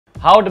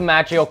How to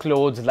match your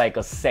clothes like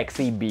a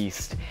sexy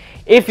beast.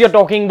 If you're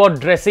talking about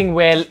dressing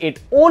well, it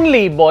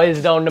only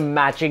boils down to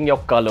matching your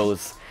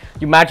colors.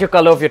 You match your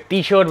color of your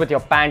t-shirt with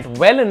your pant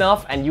well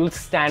enough and you'll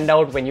stand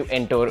out when you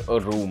enter a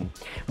room.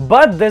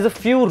 But there's a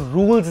few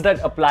rules that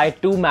apply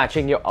to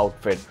matching your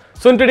outfit.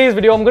 So in today's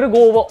video, I'm going to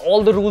go over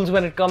all the rules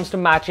when it comes to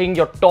matching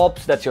your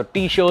tops, that's your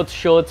t-shirts,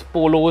 shirts,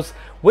 polos,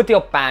 with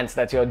your pants,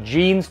 that's your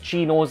jeans,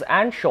 chinos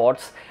and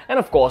shorts. And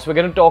of course, we're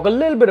going to talk a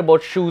little bit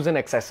about shoes and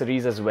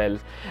accessories as well.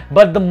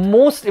 But the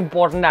most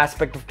important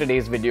aspect of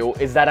today's video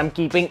is that I'm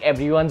keeping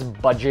everyone's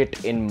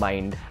budget in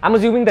mind. I'm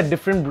assuming that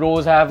different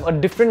bros have a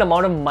different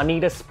amount of money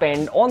to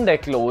spend on their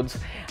clothes.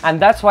 And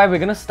that's why we're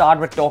going to start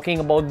with talking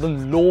about the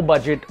low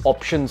budget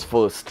options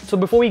first. So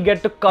before we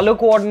get to color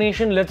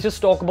coordination, let's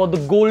just talk about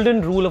the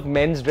golden rule of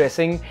men's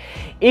dressing.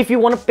 If you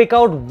want to pick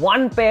out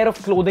one pair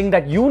of clothing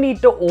that you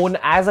need to own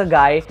as a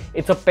guy,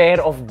 it's a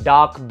pair of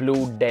dark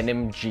blue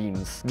denim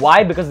jeans.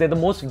 Why? Because they're the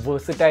most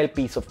versatile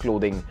piece of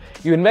clothing.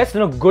 You invest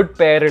in a good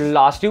pair, it'll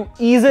last you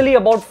easily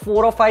about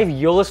 4 or 5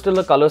 years till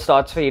the color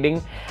starts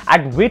fading,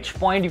 at which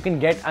point you can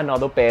get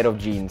another pair of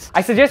jeans.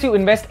 I suggest you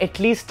invest at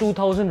least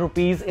 2000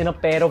 rupees in a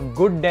pair of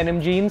good denim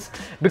jeans,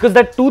 because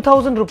that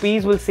 2000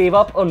 rupees will save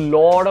up a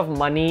lot of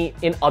money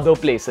in other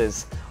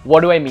places. What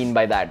do I mean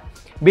by that?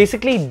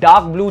 Basically,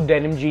 dark blue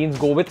denim jeans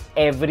go with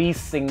every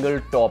single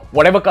top.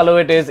 Whatever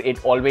color it is,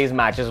 it always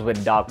matches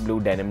with dark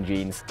blue denim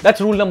jeans. That's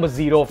rule number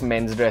 0 of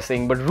men's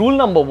dressing. But rule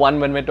number 1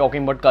 when we're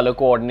talking about color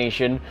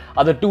coordination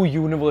are the two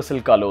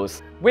universal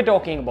colors. We're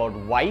talking about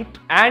white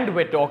and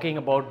we're talking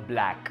about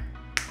black.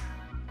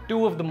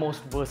 Two of the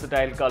most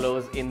versatile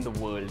colors in the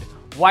world.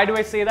 Why do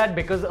I say that?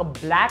 Because a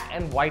black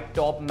and white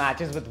top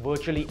matches with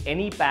virtually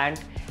any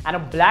pant, and a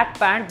black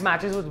pant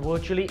matches with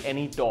virtually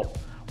any top.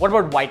 What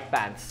about white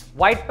pants?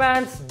 White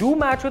pants do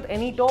match with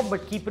any top,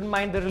 but keep in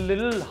mind they're a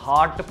little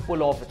hard to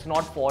pull off. It's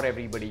not for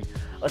everybody.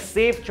 A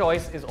safe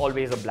choice is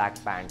always a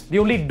black pant. The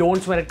only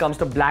don'ts when it comes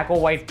to black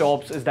or white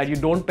tops is that you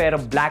don't pair a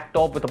black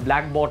top with a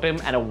black bottom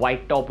and a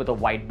white top with a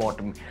white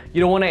bottom. You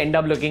don't want to end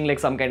up looking like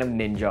some kind of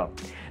ninja.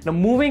 Now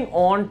moving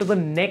on to the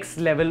next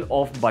level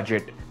of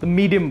budget, the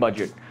medium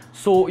budget.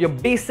 So your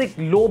basic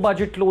low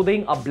budget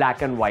clothing are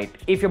black and white.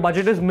 If your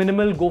budget is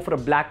minimal, go for a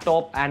black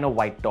top and a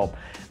white top.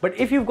 But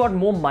if you've got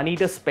more money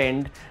to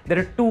spend, there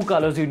are two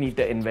colors you need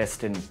to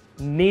invest in: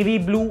 navy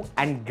blue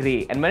and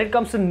grey. And when it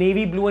comes to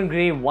navy blue and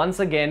grey, once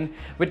again,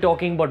 we're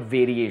talking about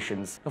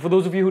variations. Now, for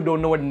those of you who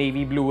don't know what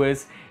navy blue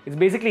is, it's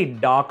basically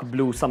dark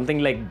blue, something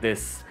like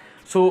this.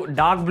 So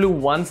dark blue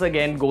once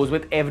again goes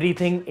with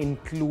everything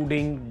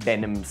including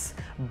denims.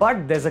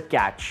 But there's a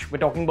catch. We're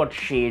talking about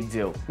shades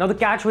here. Now the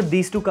catch with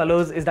these two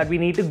colors is that we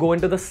need to go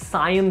into the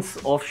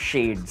science of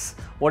shades.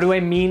 What do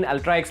I mean? I'll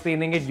try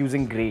explaining it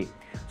using grey.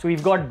 So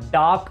we've got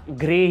dark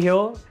grey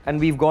here and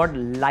we've got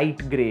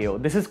light grey here.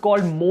 This is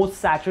called most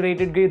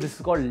saturated grey. This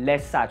is called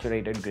less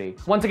saturated grey.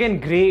 Once again,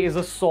 grey is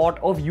a sort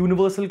of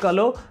universal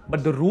color,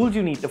 but the rules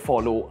you need to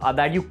follow are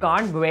that you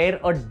can't wear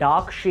a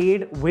dark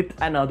shade with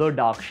another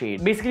dark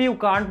shade. Basically, you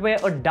can't wear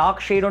a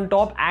dark shade on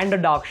top and a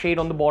dark shade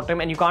on the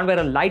bottom, and you can't wear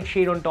a light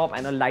shade on top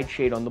and a light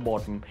shade on the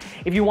bottom.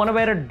 If you want to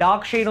wear a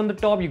dark shade on the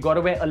top, you got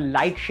to wear a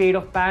light shade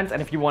of pants,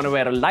 and if you want to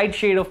wear a light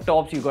shade of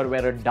tops, you got to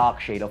wear a dark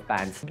shade of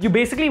pants. You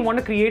basically want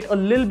to create a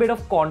little bit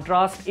of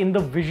contrast in the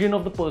vision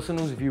of the person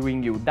who's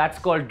viewing you. That's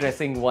called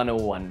dressing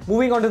 101.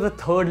 Moving on to the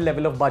third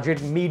level of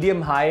budget,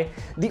 medium high.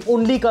 The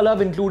only color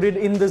I've included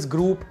in this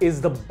group is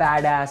the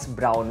badass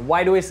brown.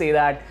 Why do I say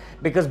that?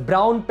 Because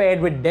brown paired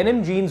with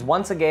denim jeans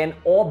once again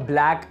or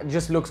black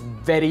just looks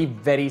very,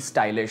 very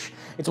stylish.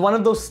 It's one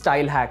of those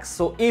style hacks.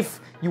 So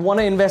if you want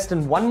to invest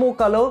in one more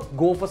color,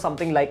 go for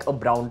something like a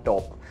brown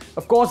top.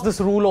 Of course,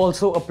 this rule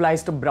also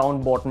applies to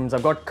brown bottoms.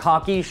 I've got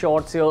khaki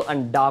shorts here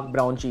and dark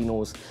brown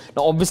chinos.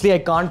 Now, obviously, I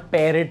can't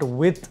pair it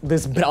with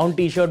this brown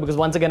t-shirt because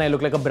once again, I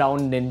look like a brown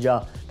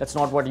ninja. That's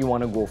not what you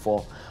want to go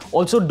for.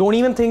 Also, don't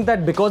even think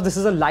that because this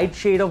is a light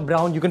shade of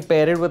brown, you can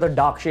pair it with a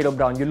dark shade of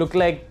brown. You look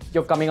like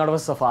you're coming out of a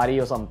safari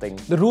or something.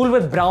 The rule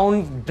with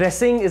brown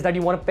dressing is that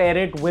you want to pair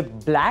it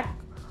with black,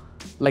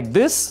 like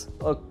this,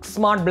 a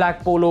smart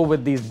black polo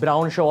with these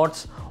brown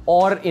shorts,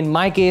 or in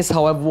my case,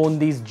 how I've worn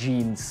these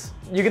jeans.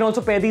 You can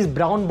also pair these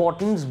brown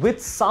bottoms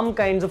with some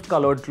kinds of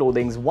colored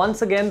clothing.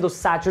 Once again, those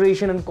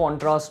saturation and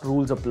contrast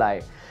rules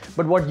apply.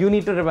 But what you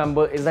need to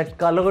remember is that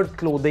colored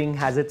clothing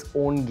has its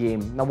own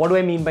game. Now, what do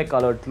I mean by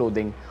colored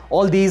clothing?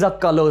 All these are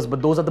colors,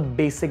 but those are the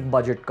basic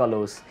budget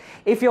colors.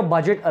 If your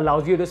budget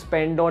allows you to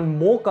spend on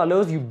more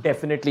colors, you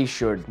definitely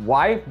should.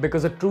 Why?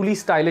 Because a truly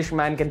stylish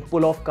man can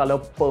pull off color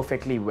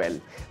perfectly well.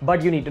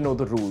 But you need to know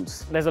the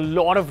rules. There's a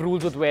lot of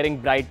rules with wearing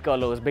bright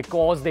colors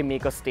because they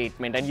make a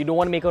statement, and you don't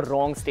want to make a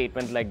wrong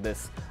statement like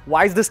this.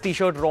 Why is this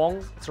t-shirt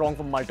wrong? It's wrong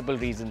for multiple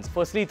reasons.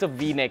 Firstly, it's a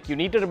V-neck. You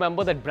need to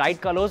remember that bright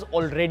colors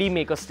already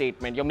make a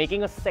statement. You're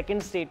making a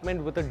second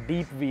statement with a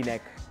deep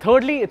V-neck.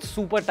 Thirdly, it's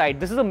super tight.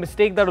 This is a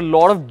mistake that a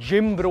lot of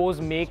gym bros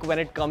make when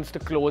it comes to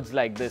clothes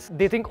like this.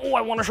 They think, oh,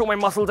 I want to show my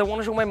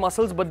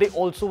muscles, but they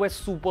also wear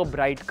super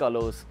bright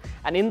colors.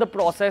 And in the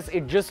process,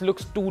 it just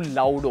looks too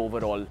loud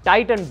overall.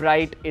 Tight and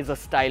bright is a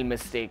style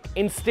mistake.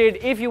 Instead,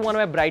 if you want to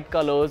wear bright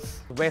colors,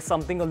 wear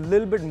something a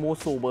little bit more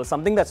sober,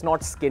 something that's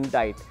not skin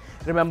tight.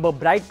 Remember,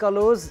 bright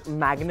colors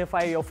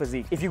magnify your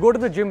physique. If you go to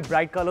the gym,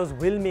 bright colors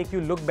will make you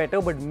look better,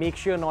 but make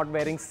sure you're not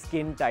wearing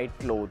skin tight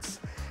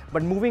clothes.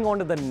 But moving on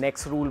to the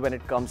next rule when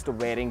it comes to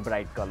wearing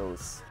bright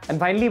colors. And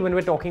finally, when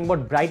we're talking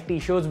about bright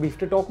t-shirts, we have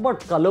to talk about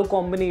color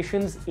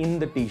combinations in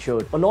the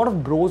t-shirt. A lot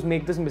of bros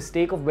make this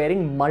mistake of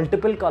wearing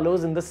multiple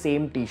colors in the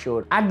same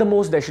t-shirt. At the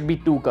most, there should be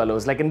 2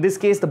 colors. Like in this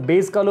case, the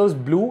base color is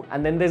blue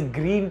and then there's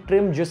green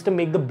trim just to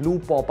make the blue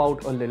pop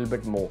out a little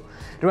bit more.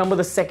 Remember,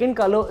 the second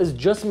color is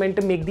just meant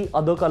to make the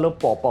other color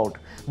pop out.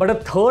 But a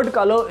third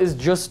color is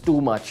just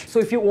too much. So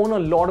if you own a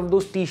lot of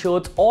those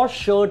t-shirts or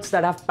shirts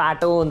that have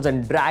patterns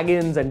and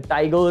dragons and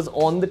tigers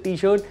on the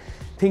t-shirt,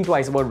 think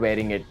twice about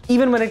wearing it.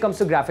 Even when it comes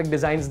to graphic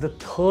designs, the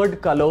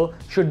third color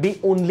should be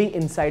only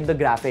inside the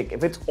graphic.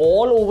 If it's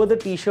all over the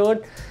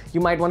t-shirt,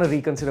 you might want to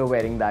reconsider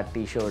wearing that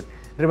t-shirt.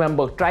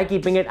 Remember, try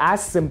keeping it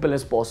as simple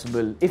as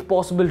possible. If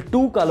possible,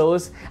 2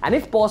 colors, and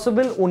if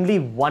possible, only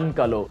 1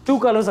 color. 2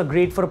 colors are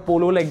great for a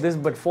polo like this,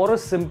 but for a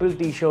simple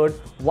t-shirt,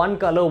 1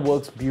 color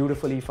works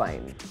beautifully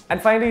fine.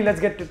 And finally, let's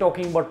get to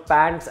talking about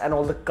pants and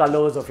all the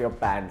colors of your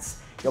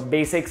pants. Your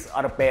basics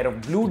are a pair of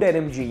blue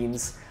denim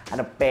jeans and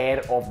a pair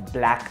of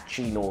black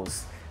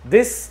chinos.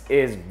 This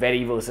is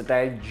very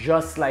versatile,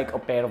 just like a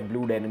pair of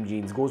blue denim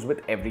jeans, goes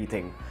with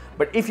everything.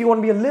 But if you want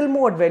to be a little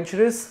more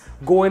adventurous,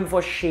 go in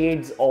for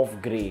shades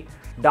of grey.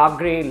 Dark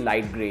grey,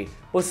 light grey.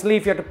 Personally,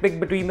 if you have to pick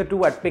between the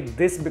two, I'd pick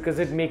this because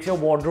it makes your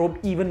wardrobe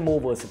even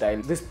more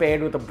versatile. This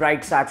paired with a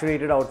bright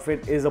saturated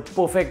outfit is a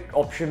perfect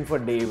option for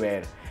day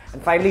wear.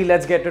 And finally,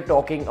 let's get to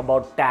talking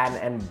about tan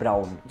and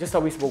brown. Just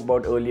how we spoke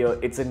about earlier,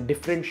 it's in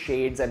different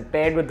shades and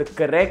paired with the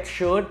correct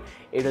shirt,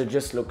 it'll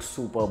just look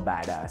super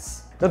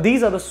badass. Now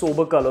these are the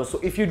sober colors, so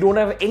if you don't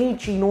have any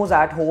chinos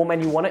at home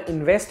and you want to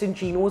invest in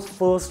chinos,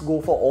 first go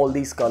for all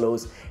these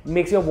colors. It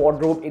makes your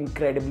wardrobe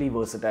incredibly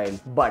versatile.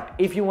 But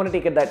if you want to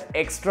take it that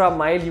extra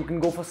mile, you can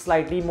go for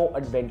slightly more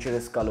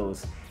adventurous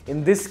colors.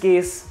 In this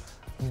case,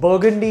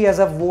 burgundy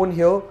as I've worn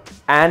here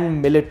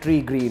and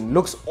military green.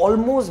 Looks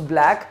almost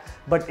black,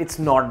 but it's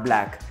not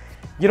black.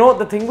 You know,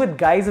 the thing with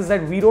guys is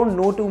that we don't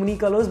know too many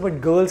colors,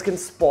 but girls can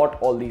spot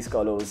all these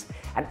colors.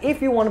 And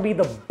if you want to be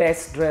the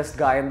best dressed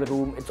guy in the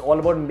room, it's all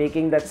about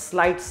making that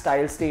slight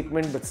style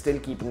statement but still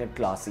keeping it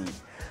classy.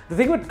 The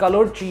thing with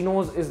colored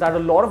chinos is that a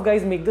lot of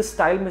guys make the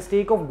style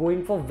mistake of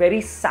going for very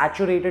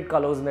saturated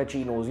colors in their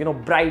chinos. You know,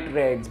 bright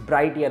reds,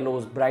 bright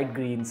yellows, bright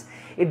greens.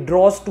 It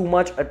draws too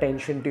much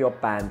attention to your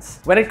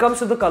pants. When it comes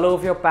to the color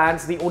of your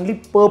pants, the only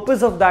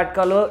purpose of that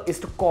color is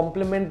to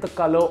complement the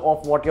color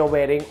of what you're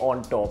wearing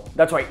on top.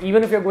 That's why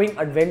even if you're going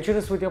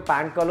adventurous with your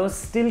pant colors,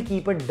 still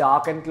keep it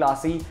dark and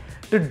classy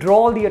to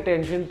draw the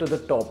attention to the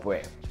top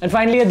wear. And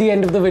finally, at the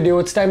end of the video,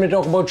 it's time to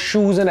talk about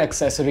shoes and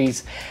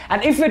accessories.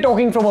 And if we're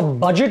talking from a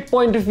budget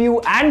point of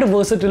view and a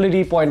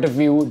versatility point of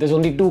view, there's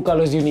only 2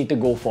 colors you need to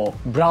go for: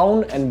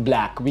 brown and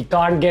black. We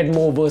can't get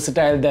more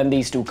versatile than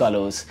these 2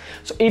 colors.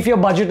 So if your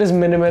budget is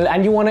minimal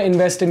and you want to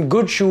invest in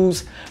good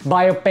shoes,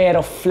 buy a pair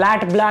of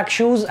flat black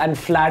shoes and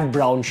flat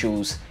brown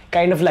shoes,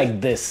 kind of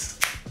like this.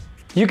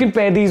 You can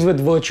pair these with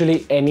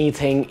virtually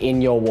anything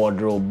in your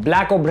wardrobe.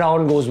 Black or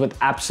brown goes with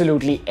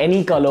absolutely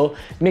any color.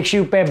 Make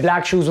sure you pair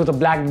black shoes with a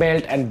black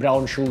belt and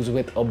brown shoes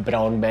with a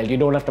brown belt. You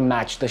don't have to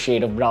match the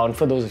shade of brown,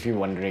 for those of you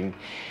wondering.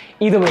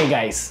 Either way,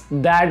 guys,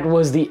 that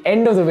was the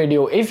end of the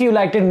video. If you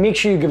liked it, make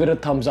sure you give it a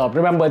thumbs up.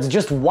 Remember, it's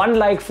just 1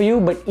 like for you,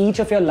 but each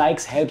of your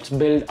likes helps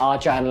build our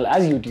channel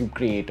as YouTube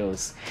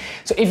creators.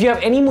 So if you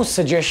have any more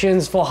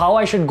suggestions for how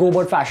I should go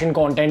about fashion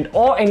content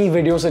or any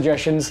video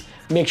suggestions,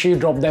 make sure you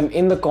drop them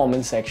in the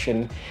comment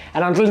section.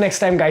 And until next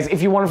time, guys,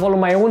 if you want to follow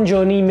my own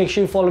journey, make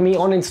sure you follow me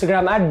on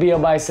Instagram at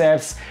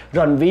BeerBiceps.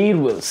 Ranveer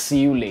will see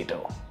you later.